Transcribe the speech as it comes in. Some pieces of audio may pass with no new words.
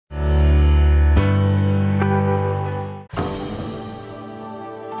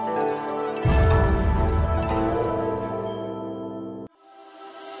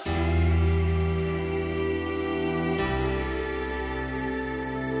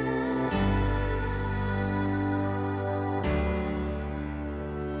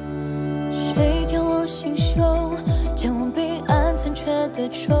清秀，前往彼岸残缺的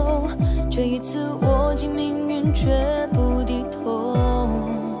舟。这一次握紧命运，绝不低头。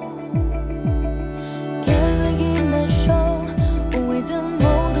天冷已难受，无谓的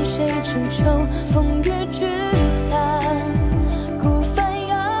梦等谁成就？风雨聚散，孤帆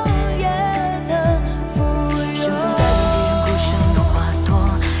摇曳的浮游。盛放在荆棘中孤身的花朵，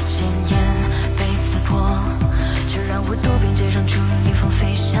鲜艳被刺破，却让我渡边界上出逆风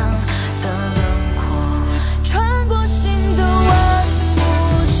飞翔的轮廓。穿过心的万物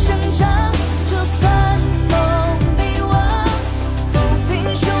生长，就算梦被忘，抚平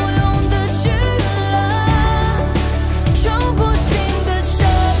汹涌的巨浪，冲破心的深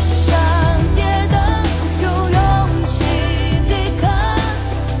山跌宕，有勇气抵抗，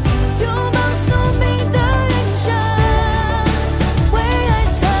拥抱宿命的云章，为爱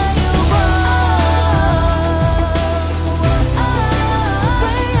才有光，为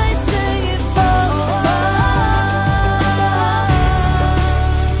爱肆意放。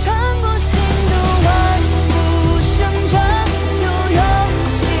穿过心的万物生长，有勇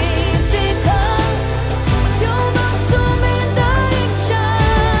气抵抗，拥抱宿命的云章，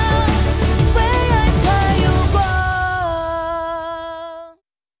为爱才有光。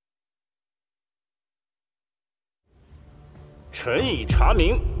臣已查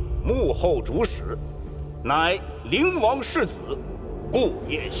明，幕后主使乃灵王世子顾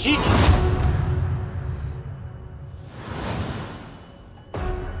晏惜。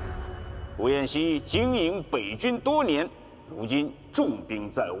顾晏惜经营北军多年，如今重兵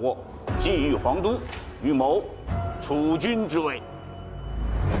在握，觊觎皇都，预谋储君之位。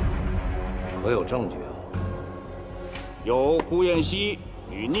可有证据啊？有顾晏惜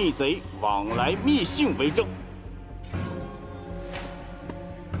与逆贼往来密信为证。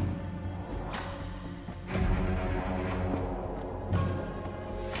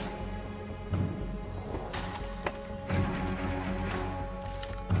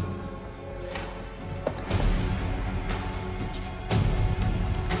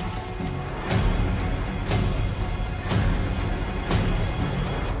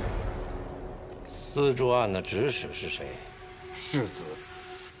私铸案的指使是谁？世子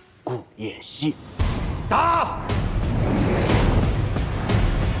顾晏惜。打！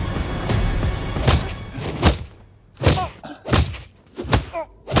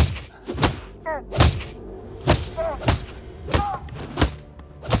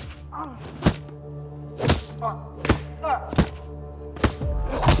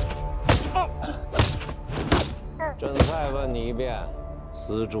朕再问你一遍，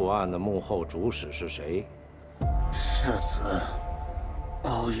私铸案的幕后主使是谁？世子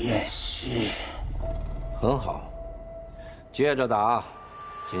顾晏惜。很好，接着打，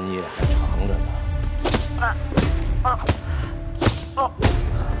今夜还长着呢。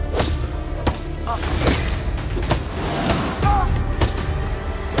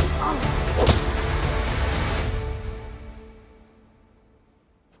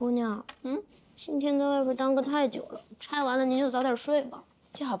姑娘，今天在外边耽搁太久了，拆完了您就早点睡吧。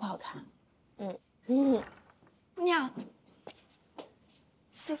这好不好看？姑娘，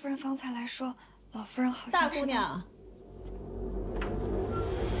四夫人方才来说，老夫人好像大姑娘，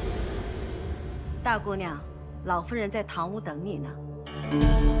大姑娘，老夫人在堂屋等你呢。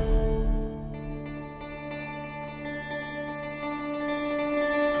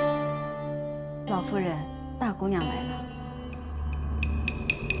老夫人，大姑娘来了。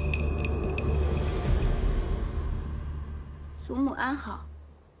祖母安好。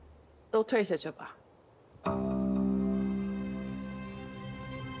都退下去吧。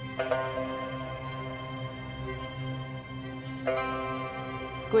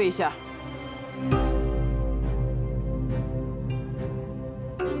跪下。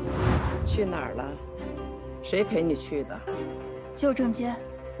去哪儿了？谁陪你去的？就正街，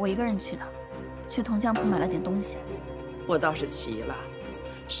我一个人去的，去铜匠铺买了点东西。我倒是奇了，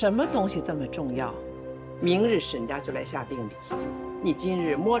什么东西这么重要？明日沈家就来下定礼，你今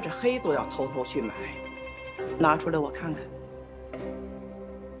日摸着黑都要偷偷去买，拿出来我看看。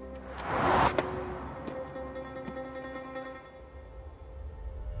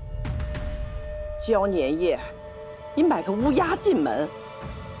交年夜，你买个乌鸦进门，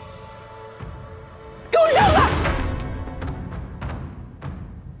给我让开！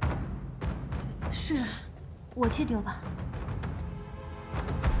是，我去丢吧。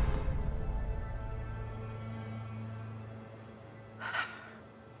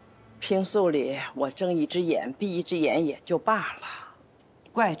平素里我睁一只眼闭一只眼也就罢了，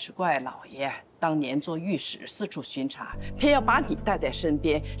怪只怪老爷当年做御史四处巡查，偏要把你带在身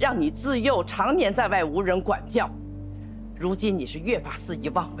边，让你自幼常年在外无人管教。如今你是越发肆意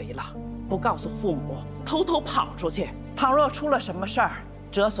妄为了，不告诉父母，偷偷跑出去。倘若出了什么事儿，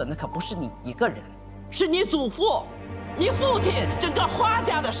折损的可不是你一个人，是你祖父、你父亲整个花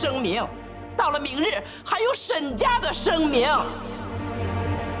家的声名，到了明日还有沈家的声名。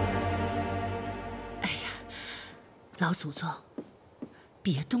哎呀，老祖宗，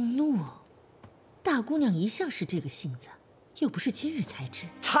别动怒。大姑娘一向是这个性子，又不是今日才知。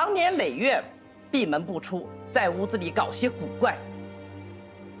长年累月，闭门不出，在屋子里搞些古怪。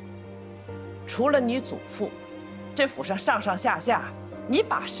除了你祖父，这府上上上下下，你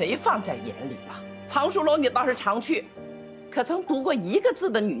把谁放在眼里了？藏书楼你倒是常去，可曾读过一个字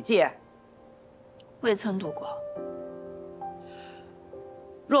的女诫？未曾读过。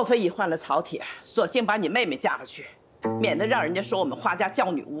若非已换了曹帖，索性把你妹妹嫁了去，免得让人家说我们花家教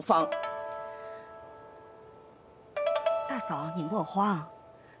女无方。大嫂，你莫慌，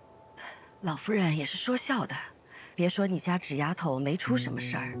老夫人也是说笑的。别说你家纸丫头没出什么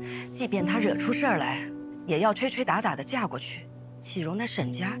事儿，即便她惹出事儿来，也要吹吹打打的嫁过去，岂容那沈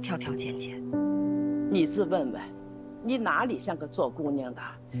家挑挑拣拣？你自问问，你哪里像个做姑娘的？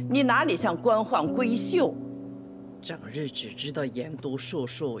你哪里像官宦闺秀？整日只知道研读术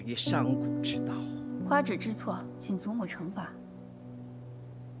数与商贾之道。花芷知错，请祖母惩罚。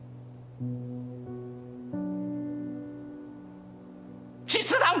去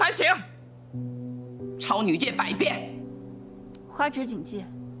祠堂盘刑，抄女诫100遍。花芷谨记。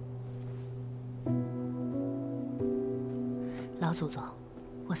老祖宗，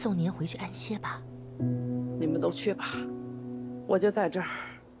我送您回去安歇吧。你们都去吧，我就在这儿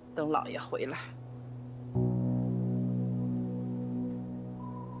等老爷回来。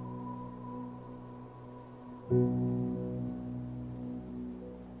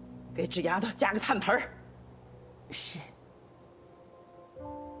给纸丫头加个炭盆儿。是。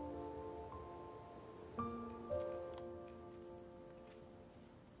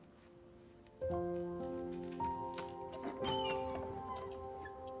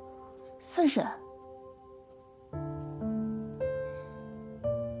四婶，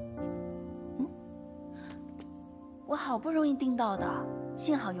我好不容易订到的，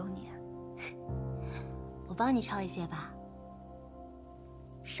幸好有你。我帮你抄一些吧。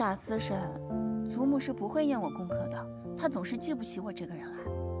傻四婶，祖母是不会验我功课的，她总是记不起我这个人来。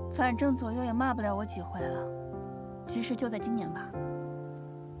反正左右也骂不了我几回了，其实就在今年吧。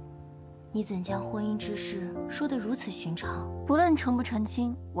你怎将婚姻之事说得如此寻常？不论成不成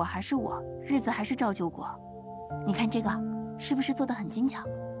亲，我还是我，日子还是照旧过。你看这个，是不是做得很精巧？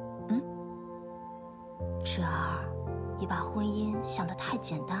芷儿，你把婚姻想得太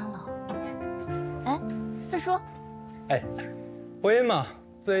简单了。哎，四叔。哎，婚姻嘛，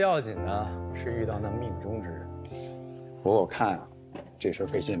最要紧的是遇到那命中之人。不过我看啊，这事儿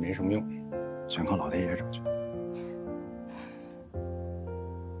费心也没什么用，全靠老天爷整去。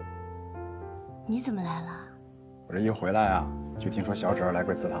你怎么来了？我这一回来啊，就听说小芷儿来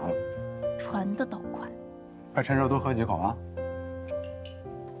贵祠堂了。传得倒快，快趁热多喝几口啊！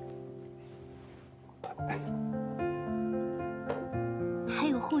还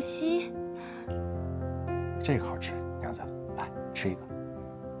有护膝，这个好吃，娘子，来吃一个。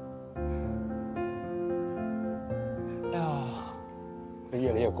哎呀，这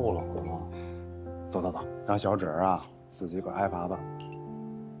夜里也够冷的嘛。走走走，让小芷儿啊自己个挨罚吧。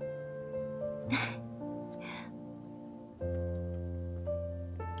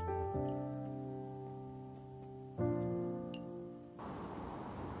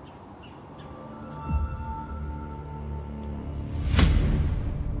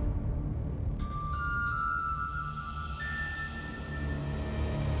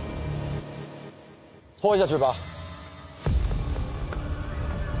拖下去吧。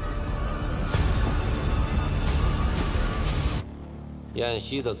晏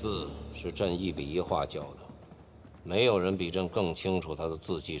析的字是朕一笔一画教的，没有人比朕更清楚他的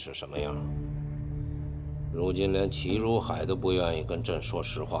字迹是什么样。如今连齐如海都不愿意跟朕说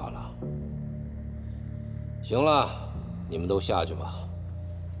实话了。行了，你们都下去吧。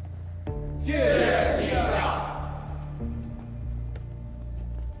谢陛下。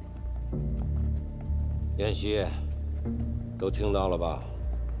晏析，都听到了吧？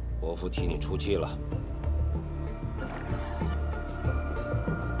伯父替你出气了。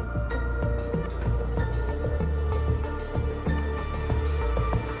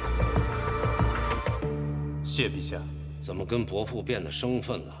谢陛下。怎么跟伯父变得生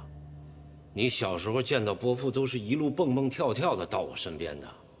分了？你小时候见到伯父都是一路蹦蹦跳跳的到我身边的，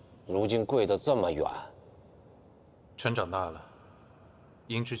如今跪得这么远。臣长大了，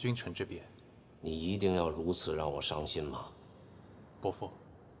应知君臣之别。你一定要如此让我伤心吗？伯父，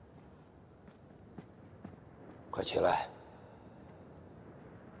快起来！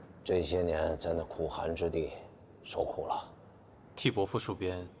这些年在那苦寒之地受苦了。替伯父戍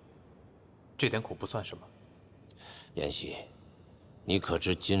边，这点苦不算什么。妍希，你可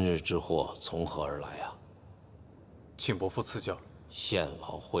知今日之祸从何而来啊？请伯父赐教。献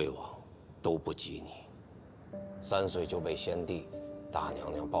王、惠王都不及你。3岁就被先帝、大娘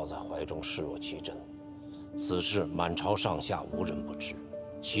娘抱在怀中，视若其珍。此事满朝上下无人不知。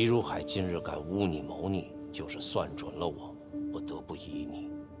齐如海今日敢诬你谋逆，就是算准了我，不得不依你。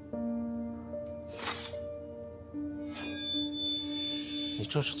你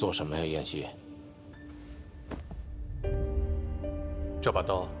这是做什么呀，妍希？这把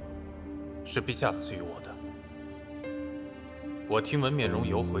刀是陛下赐予我的。我听闻面容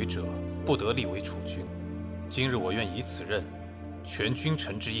有悔者，不得立为储君。今日我愿以此刃，全君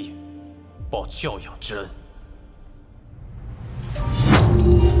臣之义，报教养之恩。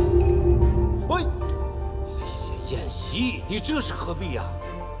喂，妍希，你这是何必呀？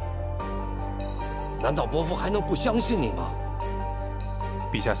难道伯父还能不相信你吗？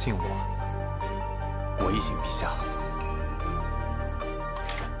陛下信我，我亦信陛下。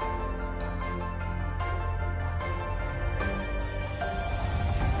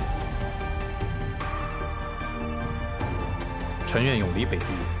臣愿永离北地，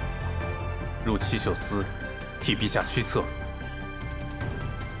入七宿司，替陛下驱策。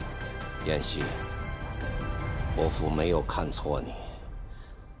妍希，伯父没有看错你。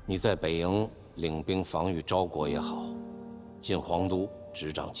你在北营领兵防御昭国也好，进皇都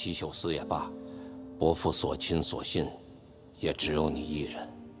执掌七宿司也罢，伯父所亲所信，也只有你一人。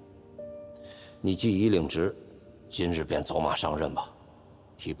你既已领职，今日便走马上任吧，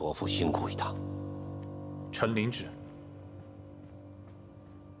替伯父辛苦一趟。臣领旨。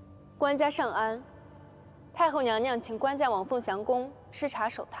官家圣安，太后娘娘请官家往凤翔宫吃茶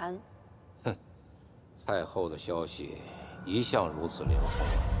守坛。哼，太后的消息一向如此灵通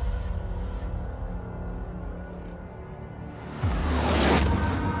啊。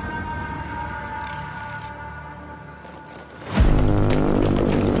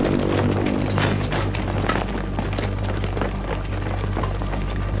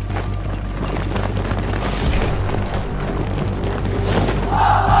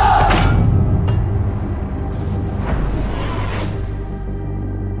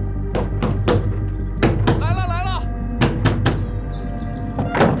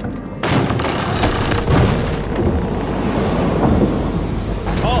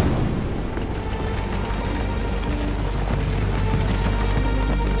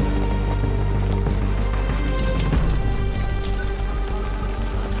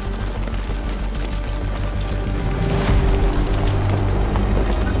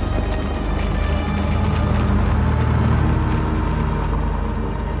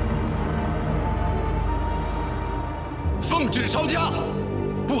旨抄家，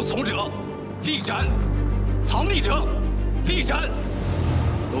不从者立斩，藏匿者立斩。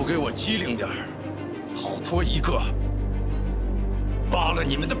都给我机灵点儿，好拖一个扒了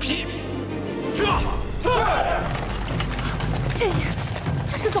你们的皮。去吧！是。天爷，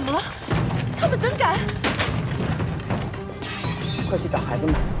这是怎么了？他们怎敢？快去找孩子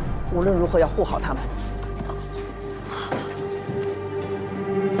们，无论如何要护好他们。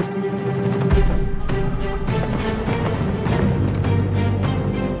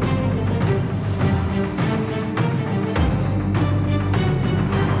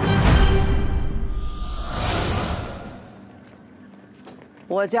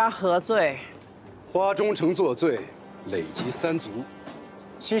 我家何罪？花忠诚作罪，累及3族。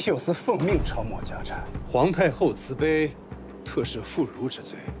七宿司奉命抄没家产，皇太后慈悲，特赦妇孺之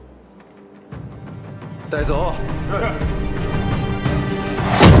罪。带走。是。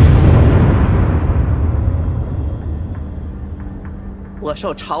我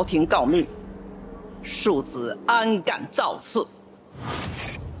受朝廷诰命，庶子安敢造次？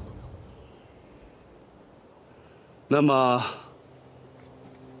那么。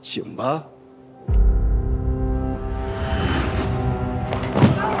 请吧。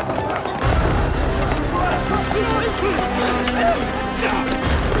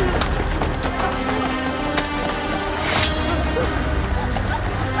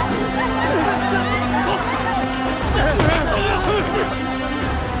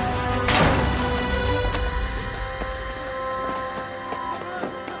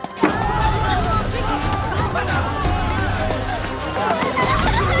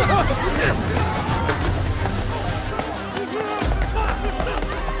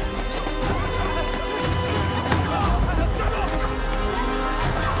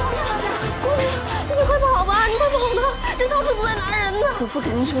祖父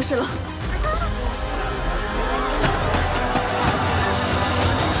肯定出事了。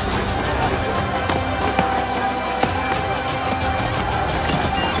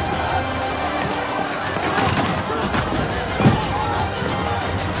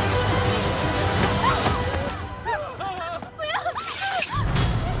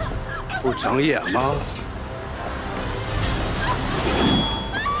不长眼吗？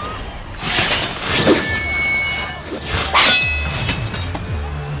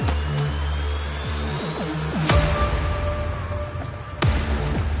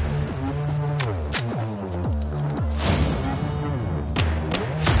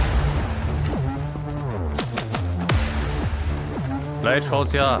来抄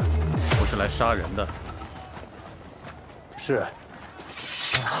家，不是来杀人的。是。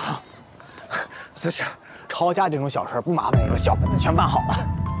司使，抄家这种小事不麻烦你了，小本子全办好了。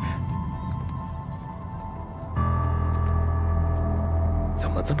怎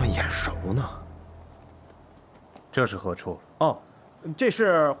么这么眼熟呢？这是何处？哦，这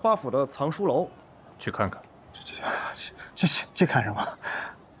是花府的藏书楼，去看看。这看什么？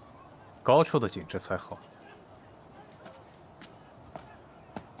高处的景致才好。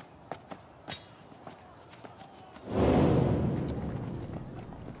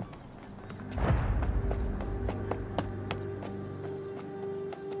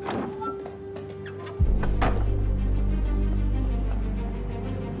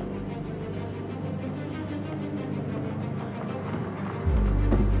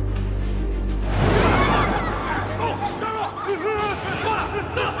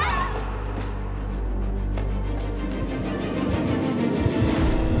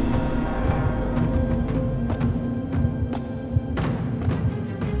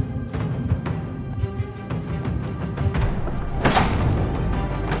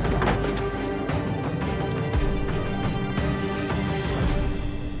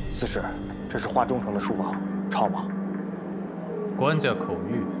司使，这是花忠诚的书房，抄吧。官家口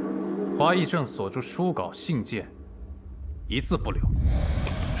谕，花义正所著书稿信件，一字不留。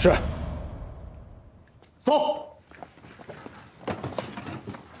是。走。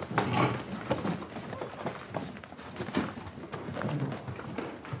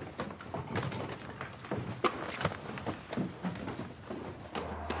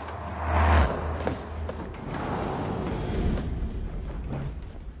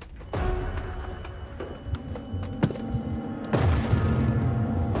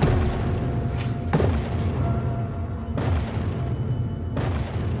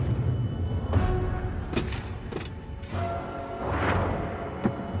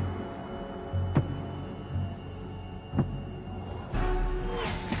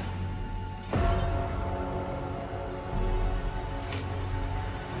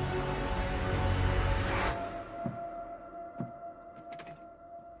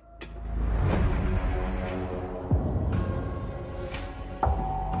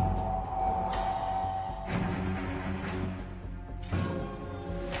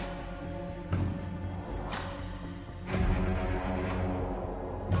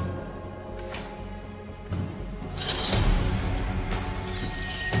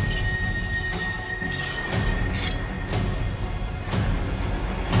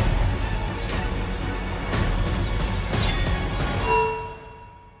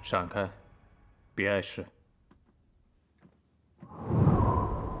闪开，别碍事。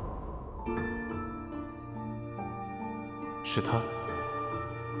是他。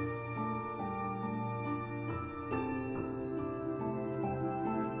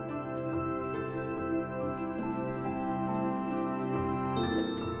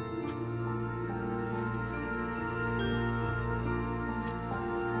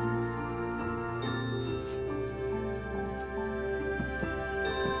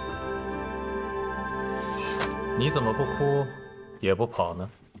你怎么不哭，也不跑呢？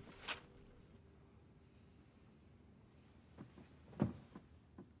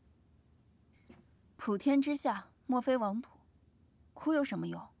普天之下，莫非王土。哭有什么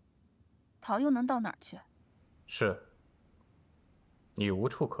用？逃又能到哪儿去？是。你无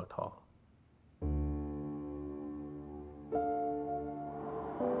处可逃。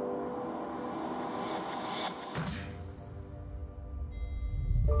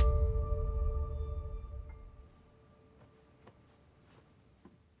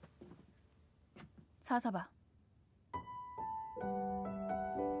擦擦吧。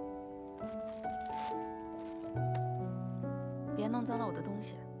别弄脏了我的东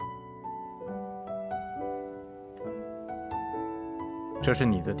西。这是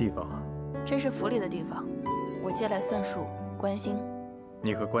你的地方啊。这是府里的地方，我借来算数，关心。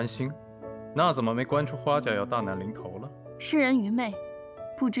你可关心？那怎么没关出花家要大难临头了？世人愚昧，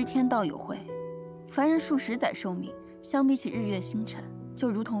不知天道有会。凡人数十载寿命，相比起日月星辰，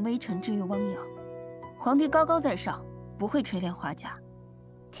就如同微尘至于汪洋。皇帝高高在上，不会垂怜花家，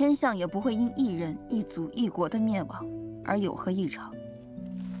天象也不会因一人、一族、一国的灭亡而有何异常。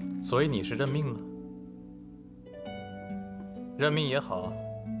所以你是认命了？认命也好，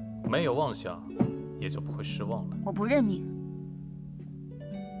没有妄想，也就不会失望了。我不认命。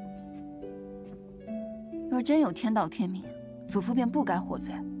若真有天道天命，祖父便不该获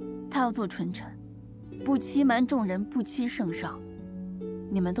罪。他要做纯臣，不欺瞒众人，不欺圣上。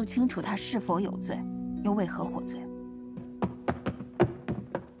你们都清楚他是否有罪，又为何获罪？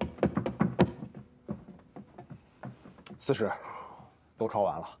司使，都抄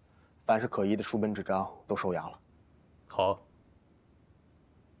完了，凡是可疑的书本纸张都收押了。好，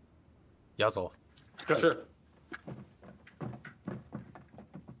押走。是。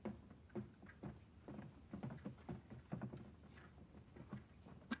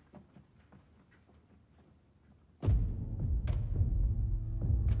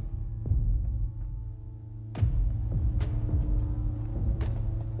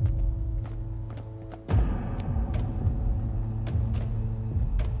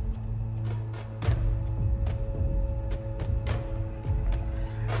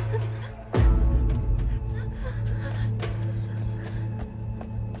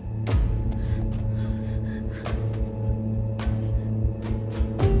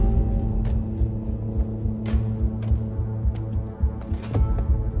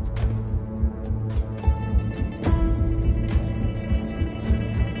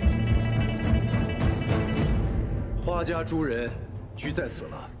花家诸人俱在此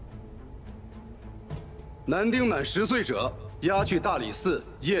了。男丁满10岁者，押去大理寺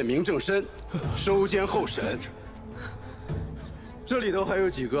验明正身，收监候审。这里头还有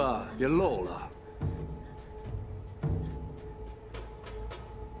几个别漏了。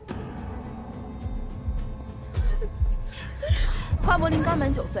花柏林刚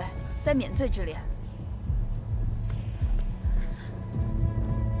满9岁，在免罪之列。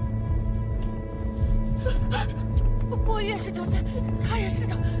波月19岁，他也是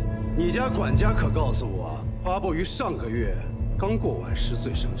的。你家管家可告诉我，花伯于上个月刚过完10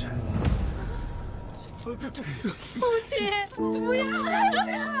岁生辰。父亲，不要，不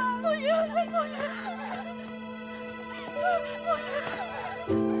要，不要，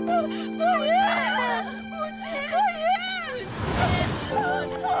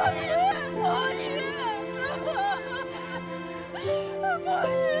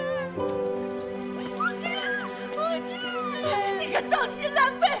你个脏心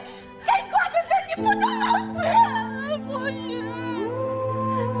烂肺，该挂的在你不能老死！伯爷，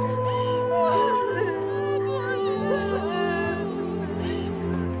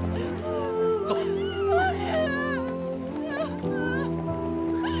走。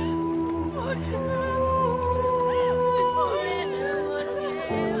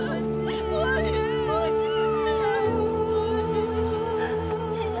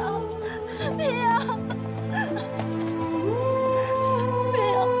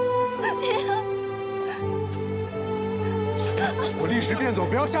我立时便走，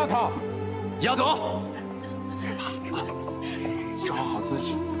不要吓他。押走。别怕，照好自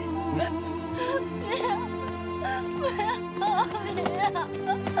己。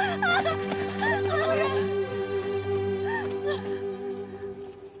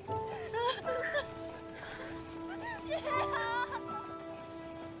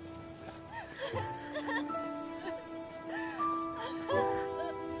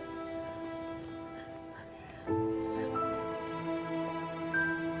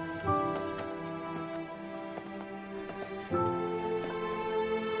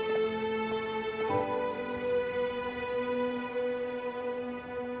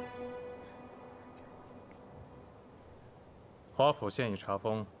华府现已查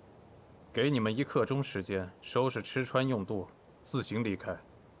封，给你们1刻钟时间收拾吃穿用度，自行离开。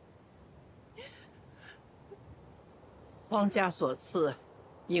皇家所赐，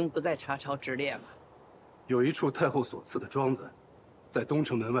应不在查抄之列了。有一处太后所赐的庄子，在东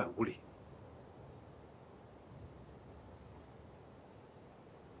城门外5里。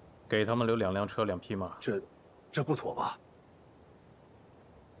给他们留2辆车2匹马。这不妥吧？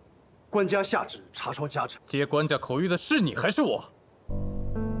官家下旨查抄家产，接官家口谕的是你还是我？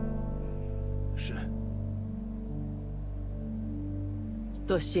是。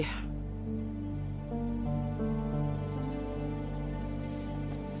多谢。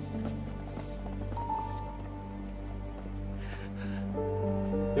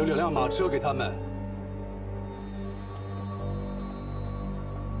留2辆马车给他们。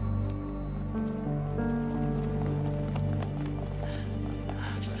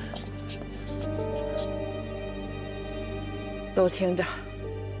都听着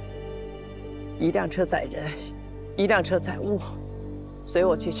，1辆车载人，1辆车载物，随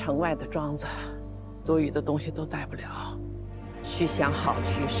我去城外的庄子，多余的东西都带不了，需想好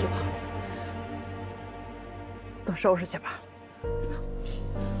取舍。都收拾去吧。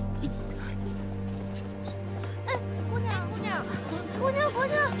姑娘，姑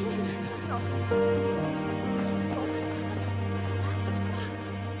娘。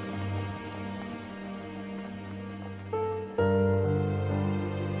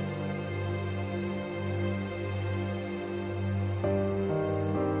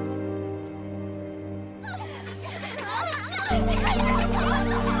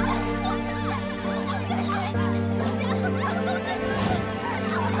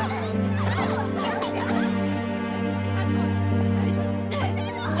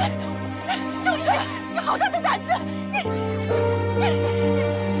周瑜，你好大的胆子！你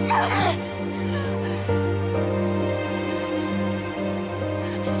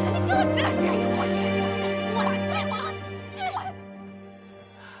给我站住！我来再忙。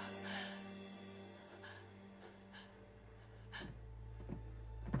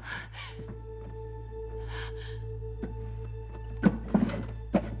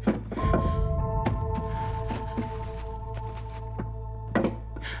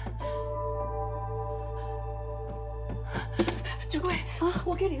志贵啊，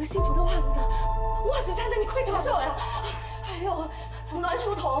我给李哥幸福的袜子呢，袜子在哪？你快找找呀！还有暖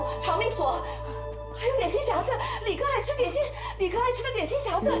手桶、长命锁，还有点心匣子。李哥爱吃点心，李哥爱吃的点心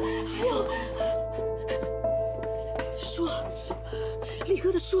匣子，还有书，李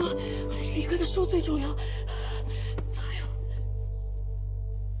哥的书，李哥的书最重要。还有。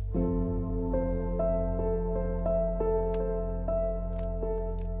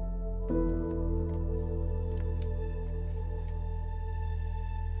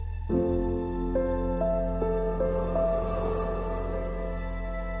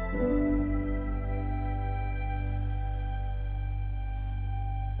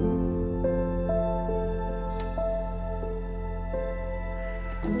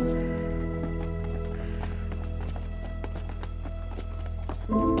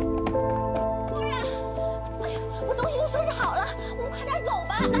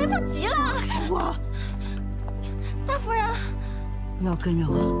来不及了！我，大夫人，要跟着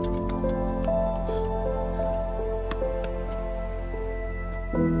我。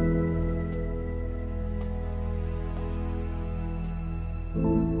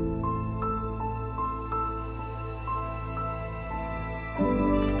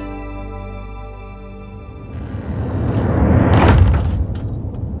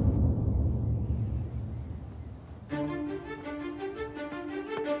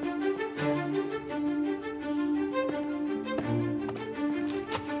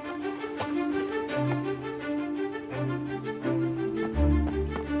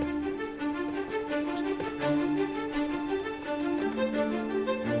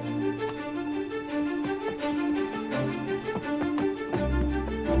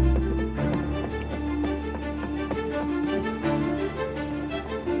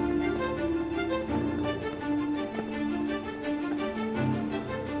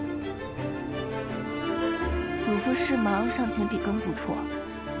祖父事忙，尚且笔耕不辍，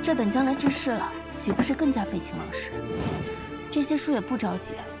这等将来治世了，岂不是更加废寝忘食？这些书也不着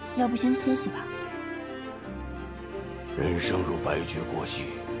急，要不先歇息吧。人生如白驹过隙，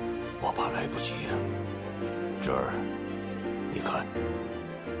我怕来不及呀。这儿，你看，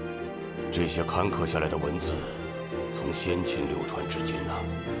这些刊刻下来的文字，从先秦流传至今呐，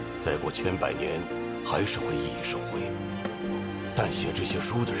再过千百年，还是会熠熠生辉。但写这些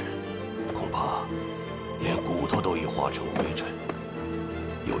书的人，恐怕连骨头都已化成灰尘。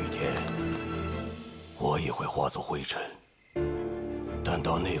有一天，我也会化作灰尘。但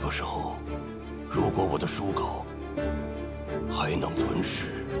到那个时候，如果我的书稿还能存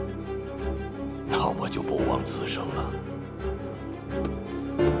世，那我就不枉此生了。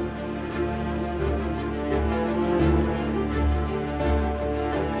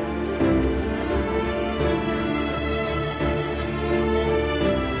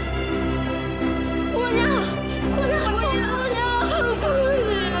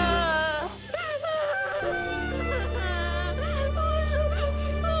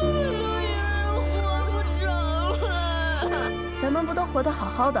咱们不都活得好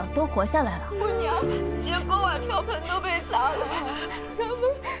好的，都活下来了。姑娘，连锅碗瓢盆都被砸了，咱们以后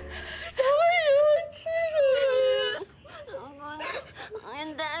吃什么呀？姑娘，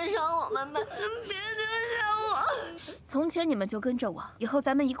您带上我们吧，别丢下我。从前你们就跟着我，以后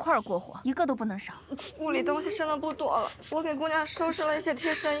咱们一块儿过活，一个都不能少。屋里东西剩的不多了，我给姑娘收拾了一些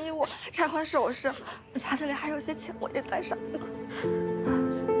贴身衣物，拆换首饰，匣子里还有些钱，我也带上。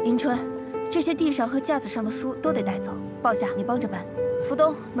迎春，这些地上和架子上的书都得带走。抱夏，你帮着搬。福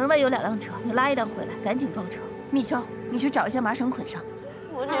东，门外有2辆车，你拉一辆回来，赶紧装车。蜜秋，你去找一些麻绳捆上。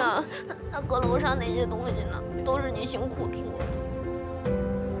姑娘，那阁楼上那些东西呢？都是你辛苦做的。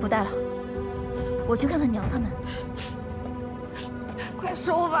不带了，我去看看娘他们。快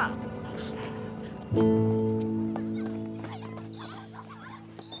收吧。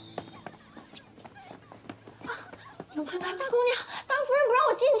大姑娘，大夫人不让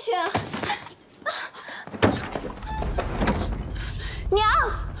我进去。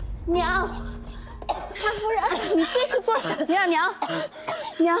娘，大夫人，你这是做什么呀？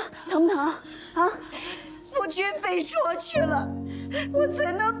娘，疼不疼啊？夫君被捉去了，我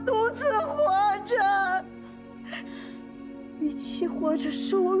怎能独自活着？与其活着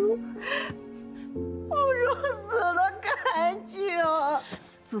受辱，不如死了干净。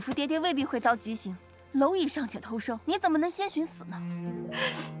祖父爹爹未必会遭极刑，蝼蚁尚且偷生，你怎么能先寻死呢？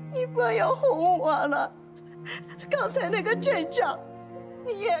你不要哄我了。刚才那个阵仗，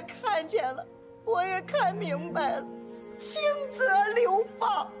你也看见了，我也看明白了。轻则流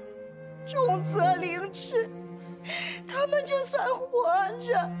放，重则凌迟。他们就算活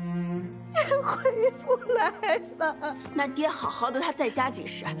着，也回不来了。那爹好好的，他在家几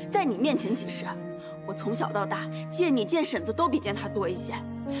时，在你面前几时？我从小到大见你见婶子都比见他多一些。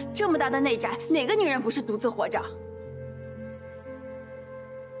这么大的内宅，哪个女人不是独自活着？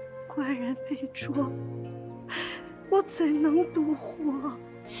官人被捉，我怎能独活？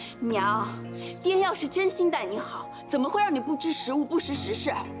娘，爹要是真心待你好，怎么会让你不知时务、不识时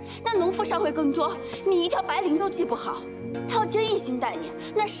事？那农夫上回耕作，你一条白绫都系不好。他要真一心待你，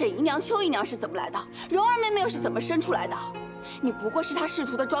那沈姨娘、秋姨娘是怎么来的？蓉儿妹妹又是怎么生出来的？你不过是他仕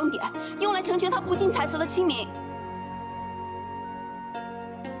途的装点，用来成全他不近财色的亲民。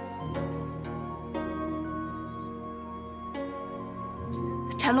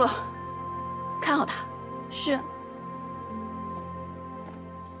婵露，看好他。是。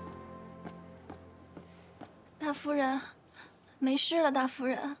大夫人，没事了，大夫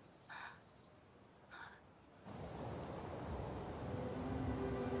人。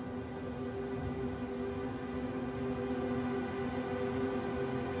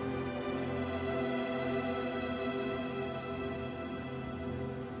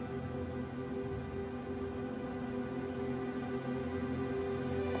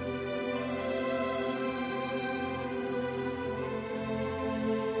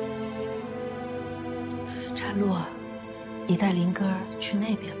婵露，你带林哥儿去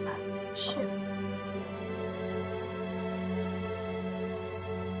那边吧。是。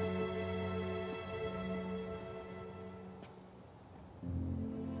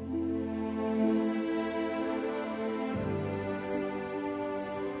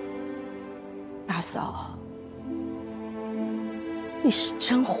大嫂，你是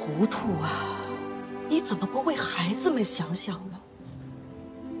真糊涂啊！你怎么不为孩子们想想呢？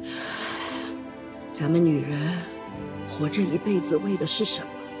咱们女人活这一辈子为的是什么？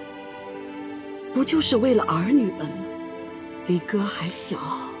不就是为了儿女们吗？离哥还小，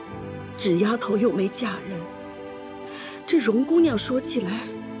纸丫头又没嫁人，这荣姑娘说起来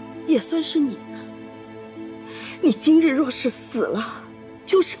也算是你的。你今日若是死了，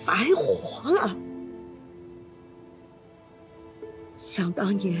就是白活了。想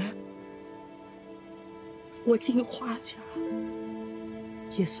当年，我进花家，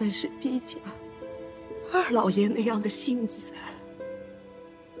也算是低家。二老爷那样的性子，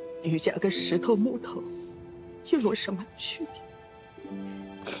女家跟石头木头又有什么区别？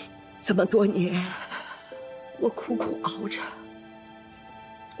这么多年，我苦苦熬着，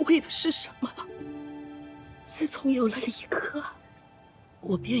为的是什么？自从有了李哥，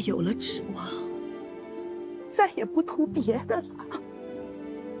我便有了指望，再也不图别的了。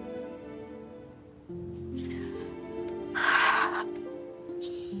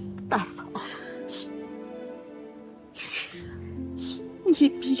大嫂，你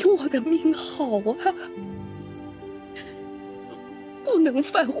比我的命好啊，不能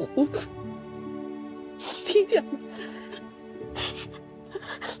犯糊涂，听见没？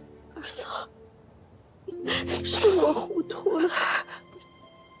二嫂，是我糊涂了。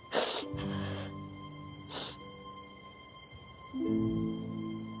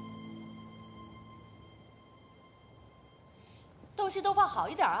东西都放好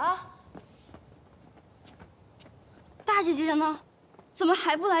一点啊！大姐姐呢？怎么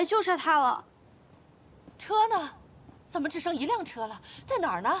还不来？就差她了。车呢？怎么只剩一辆车了？在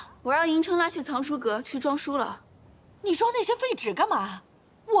哪儿呢？我让迎春拉去藏书阁去装书了。你装那些废纸干嘛？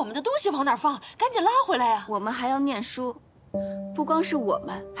我们的东西往哪儿放？赶紧拉回来呀！我们还要念书，不光是我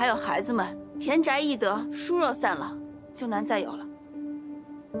们，还有孩子们。田宅易得，书若散了，就难再有了。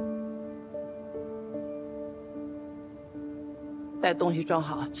带东西装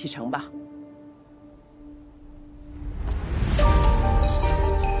好，启程吧。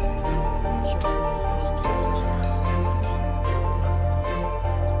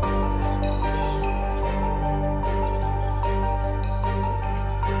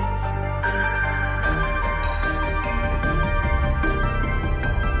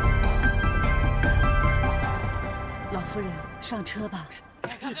人，上车吧。是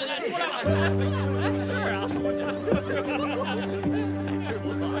啊。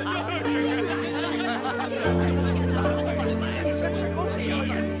一些只够这样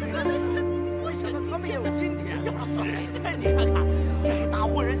的，没想到他们也有今天。这你看看，这大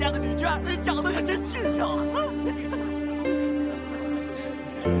户人家的女眷长得可真俊俏啊！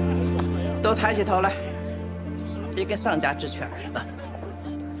都抬起头来，别跟丧家之犬似的，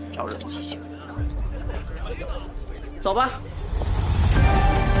招惹畸形。走吧。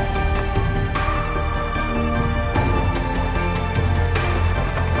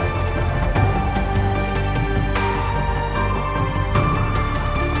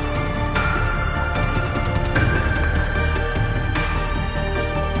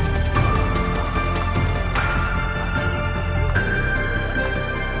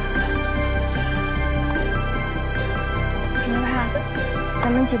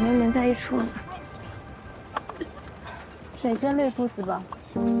咱们姐妹们在一处，谁先累哭死吧？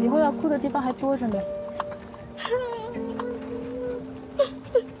以后要哭的地方还多着呢。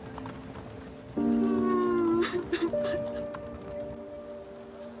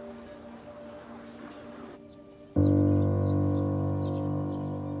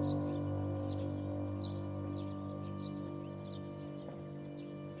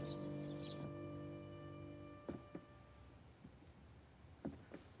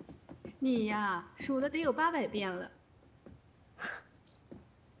你呀，数了得有800遍了。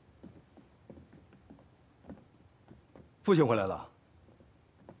父亲回来了。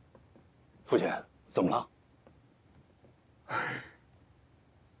父亲，怎么了？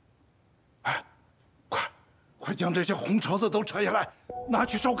哎，快将这些红绸子都扯下来，拿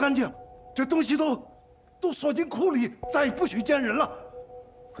去烧干净。这东西都锁进库里，再也不许见人了。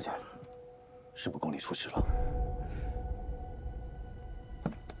父亲，事不公里出事了。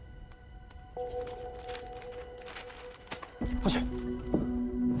父亲，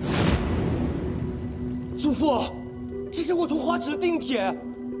祖父，这是我同花芷的订帖。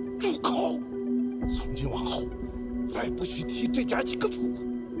住口！从今往后，再不许提这家几个字。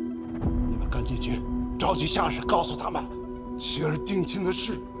你们赶紧去召集下人，告诉他们，妻儿定亲的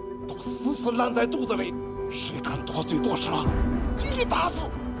事都死死烂在肚子里，谁敢多嘴多舌，一律打死。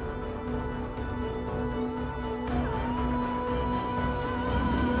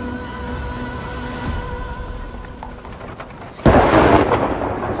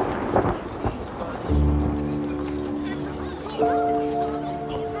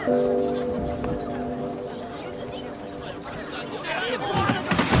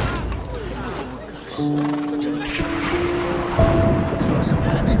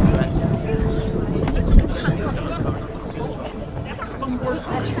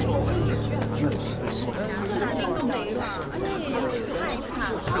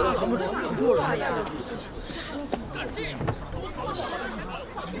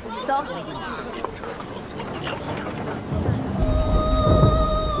走。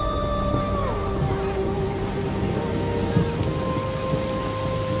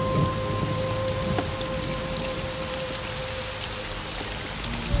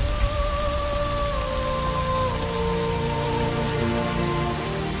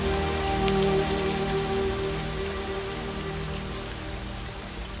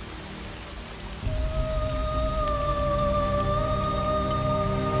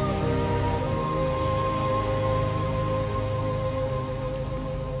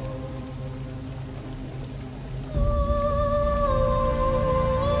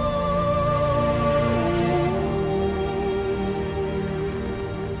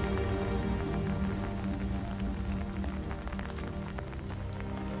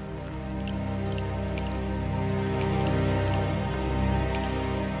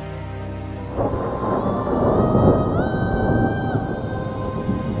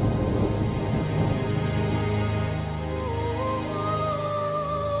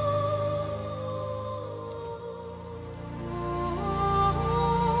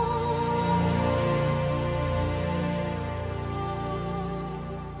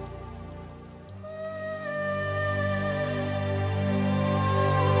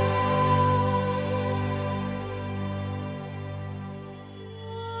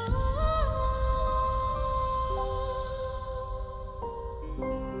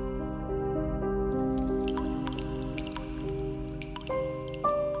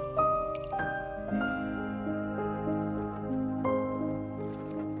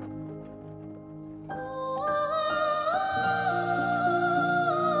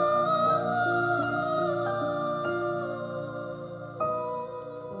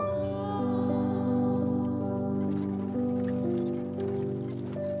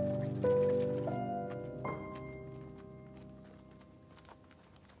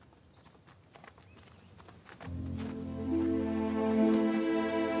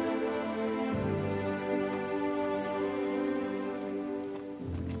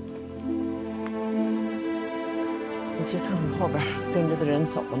你去看看后边跟着的人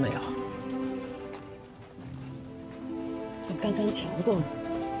走了没有？我刚刚瞧过了，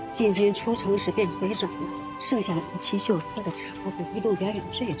进京出城时便回转了，剩下7绣4个茬子一路表演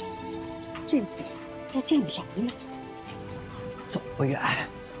这种，这会还见不着呢。走不远。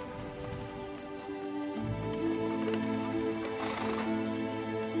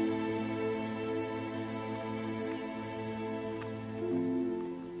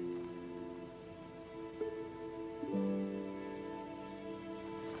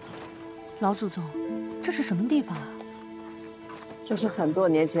老祖宗，这是什么地方啊？这是很多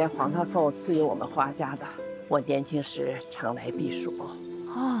年前皇太后赐予我们花家的，我年轻时常来避暑。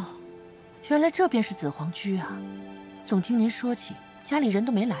哦，原来这便是紫皇居啊！总听您说起，家里人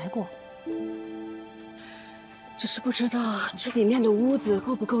都没来过。只是不知道这里面的屋子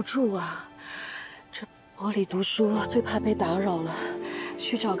够不够住啊？这我里读书最怕被打扰了，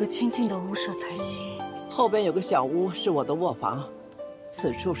需找个清静的屋舍才行。后边有个小屋是我的卧房，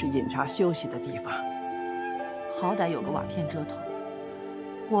此处是饮茶休息的地方。好歹有个瓦片遮头。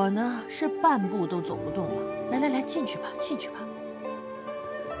我呢是半步都走不动了。来来来，进去吧，进去吧。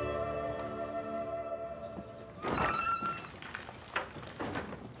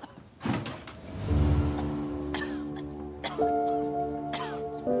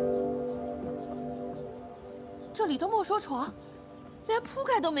这里头莫说床，连铺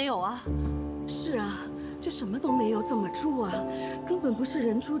盖都没有啊！是啊，这什么都没有，怎么住啊？根本不是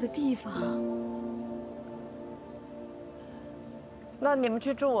人住的地方。那你们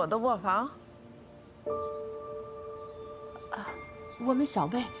去住我的卧房？啊，我们小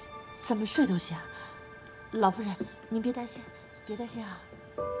辈怎么睡都行。老夫人，您别担心，别担心啊。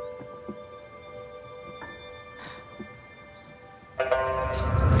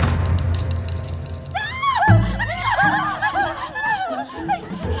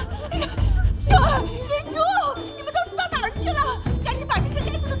秀儿、银珠，你们都死到哪儿去了？赶紧把这些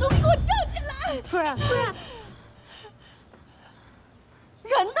该死的东西给我叫进来！夫人，夫人，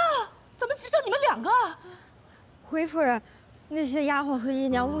人呢？怎么只剩你们2个？回夫人，那些丫鬟和姨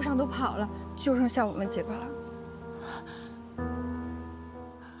娘路上都跑了，就剩下我们几个了。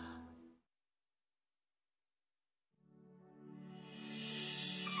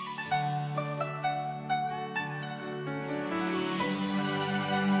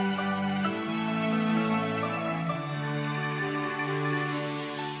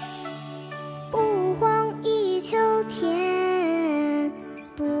不荒一秋天，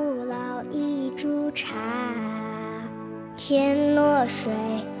不老一株茶。天落水，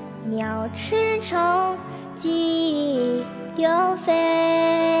鸟吃虫，鸡又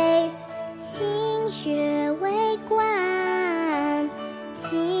飞。心血为冠，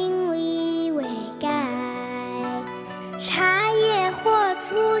心力为盖。茶叶或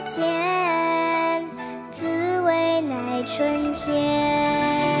粗浅，滋味乃春天。